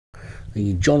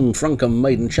The John Francome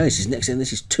Maiden Chase is next in.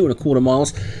 This is 2¼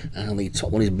 miles, and the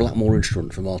top one is Blackmore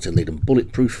Instrument for Martin Leadham.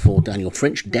 Bulletproof for Daniel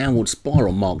French. Downward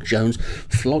Spiral, Mark Jones.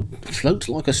 Floats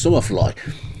Like a Summerfly,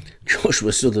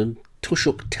 Joshua Southern.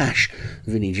 Tushuk Tash,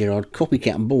 Vinnie Gerard.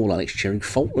 Copycat Ball, Alex Cherry.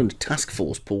 Falkland Task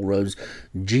Force, Paul Rhodes.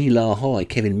 G La High,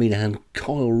 Kevin Minahan.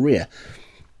 Kyle Rear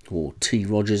for T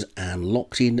Rogers, and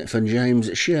Locked In for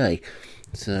James Shea.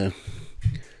 So,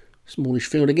 smallish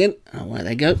field again. Away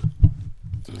they go.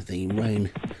 The rain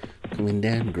coming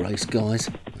down, grey skies.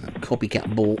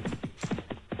 Copycat Ball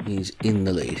is in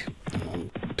the lead.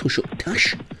 Tushuk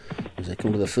Tash as they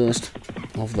come to the first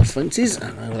of the fences,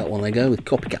 and over that one they go, with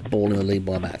Copycat Ball in the lead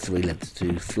by about 3 lengths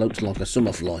to Floats Like a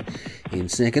Summerfly in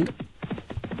second.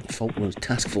 Falkland's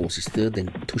Task Force is third, then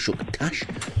Tushuk Tash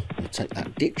will take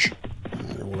that ditch,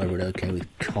 and all over it okay with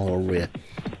Kyle Rear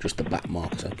just the back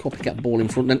mark. So Copycat Ball in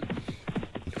front then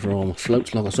from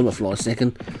Floats Like a Summerfly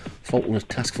second. Falkland's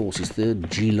Task Force is third,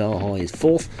 G La High is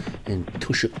fourth, then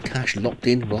Tushuk Tash Locked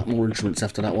In, Blackmore Instruments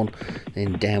after that one,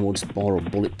 then Downward Spiral,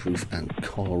 Bulletproof, and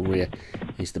Kyle Rear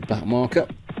is the back marker.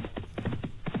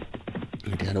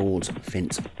 And down towards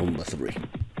fence number 3.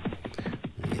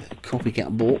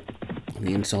 Copycat Ball on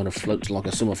the inside of Floats Like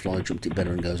a Summerfly, jumped it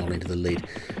better and goes on into the lead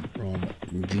from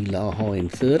G La High in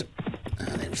third,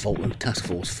 and then Falkland Task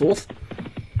Force fourth.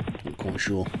 Not quite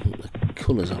sure what the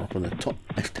colours are up on the top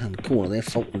left hand corner there.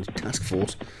 Falkland's Task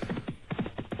Force.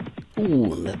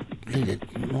 Oh, and the leader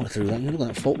right through that. You look at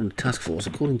that Falkland Task Force,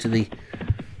 according to the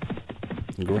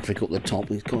graphic up the top,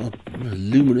 he's got a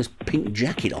luminous pink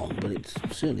jacket on, but it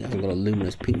certainly hasn't got a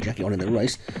luminous pink jacket on in the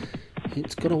race.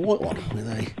 It's got a white one with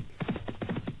a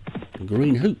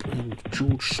green hoop,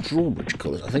 George Strawbridge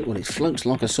colours, I think. When it Floats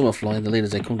Like a Summerfly, the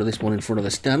leaders, they come to this one in front of the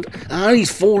stand.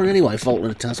 He's fallen anyway,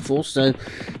 Falkland Task Force, so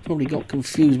probably got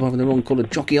confused by having the wrong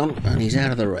coloured jockey on, and he's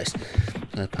out of the race.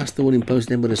 So past the winning post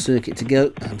then with a circuit to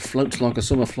go, and Floats Like a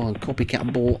Summerfly and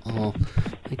Copycat Ball are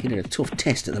making it a tough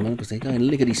test at the moment because they're going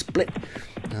lickety-split,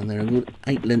 and they're a good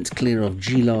 8 lengths clear of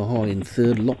G La High in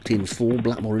third, Locked In 4,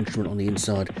 Blackmore Instrument on the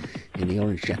inside in the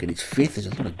orange jacket. It's fifth. There's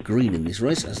a lot of green in this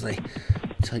race as they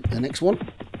take the next one,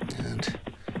 and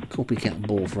Copycat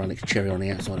Ball for Alex Cherry on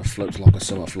the outside of Floats Like a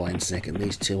Summerfly in second.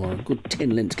 These two are a good 10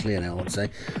 lengths clear now, I'd say,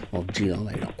 of G La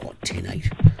High, not quite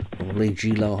 10-8. Probably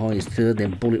G La High is third,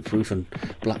 then Bulletproof and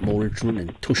Blackmore Instrument,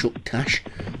 then Tushuk Tash,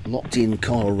 Locked In,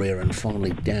 Kyle Rear, and finally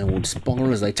Downward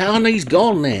Spiral as they take. And he's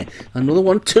gone there. Another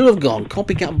one, 2 have gone.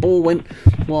 Copycat Ball went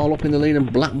while up in the lead,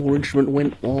 and Blackmore Instrument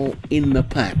went all in the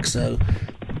pack. So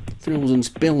thrills and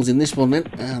spills in this one then,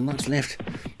 and that's left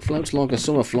Floats Like a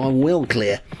Summerfly well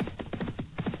clear.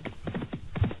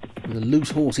 With a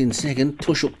loose horse in second,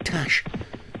 Tushuk Tash.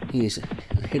 He's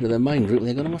ahead of the main group.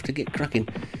 They're going to have to get cracking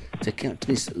to catch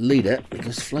this leader,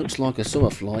 because Floats Like a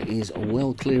Summerfly is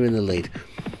well clear in the lead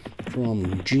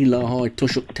from G La High,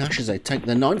 Tushuk Tash as they take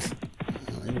the 9th.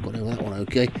 They've got over that one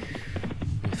okay.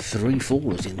 3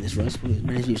 fallers in this race, probably as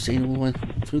many as we've seen all the way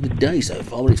through the day so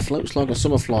far. But it Floats Like a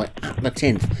Summerfly at the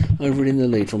 10th, over it in the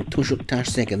lead from Tushuk Tash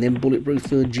second, then Bulletproof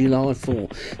third, G La High 4,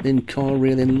 then Kyle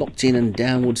Rear, then Locked In, and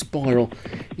Downward Spiral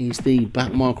is the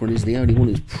back marker and is the only one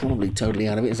who's probably totally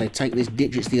out of it as they take this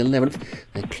ditch. It's the 11th.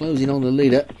 They're closing on the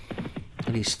leader,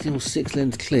 and he's still 6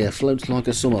 lengths clear. Floats Like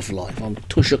a Summerfly from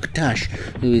Tushuk Tash,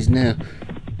 who is now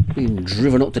being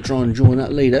driven up to try and join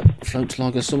that leader. Floats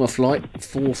Like a Summerfly,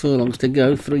 4 furlongs to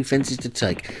go, 3 fences to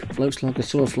take. Floats Like a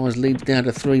Summerfly's leads down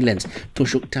to 3 lengths.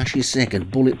 Tushuk Tash is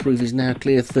second, Bulletproof is now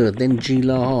clear third, then G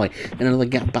La High, then another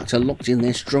gap back to Locked In,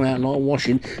 they're strung out like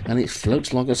washing, and it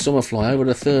Floats Like a Summerfly over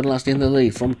the third last in the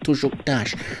lead from Tushuk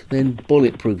Tash, then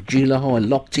Bulletproof, G La High,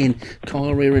 Locked In,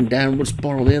 Kyle Rear, and Downward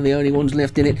Spiral. They're the only ones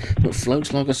left in it, but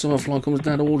Floats Like a Summerfly comes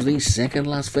down towards the second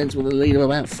last fence with a lead of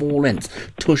about 4 lengths.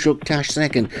 Tushuk Tash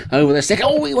second, over the second.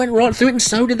 Oh, he went right through it, and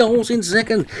so did the horse in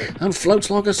second. And Floats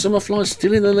Like a Summerfly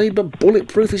still in the lead, but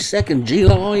Bulletproof is second. G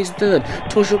La High is third.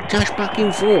 Tushuk Tash back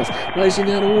in fourth. Racing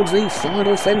down towards the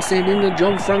final fence then in the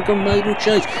John Francome Maiden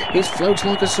Chase. It's Floats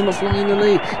Like a Summerfly in the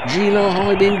lead. G La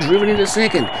High being driven into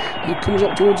second. He comes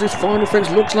up towards this final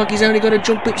fence. Looks like he's only got to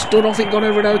jump it. Stood off it, got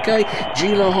over it okay.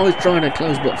 G La High is trying to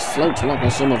close, but Floats Like a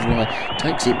Summerfly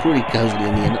takes it pretty cosily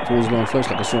in the end. Up towards the line.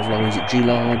 Floats Like a Summerfly wins it. G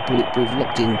La High, Bulletproof,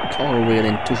 Locked In, Kyle Rear,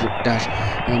 then Tushuk Tash,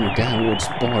 and Downward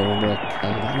Spiral.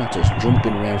 Calamitous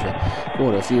jumping around for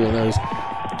quite a few of those.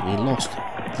 He lost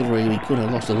 3. He could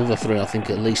have lost another 3, I think,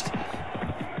 at least.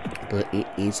 But it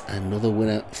is another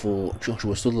winner for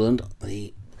Joshua Sutherland,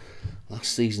 the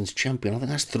last season's champion. I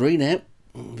think that's 3 now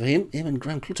for him. Him and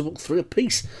Graham Clutterbuck 3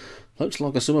 apiece Floats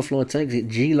Like a Summerfly takes it.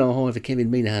 G-La High for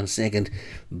Kevin Minahan second.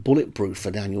 Bulletproof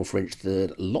for Daniel French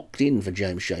third. Locked In for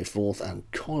James Shea fourth. And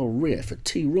Kyle Rea for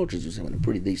T. Rogers, who's having a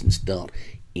pretty decent start,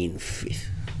 in fifth.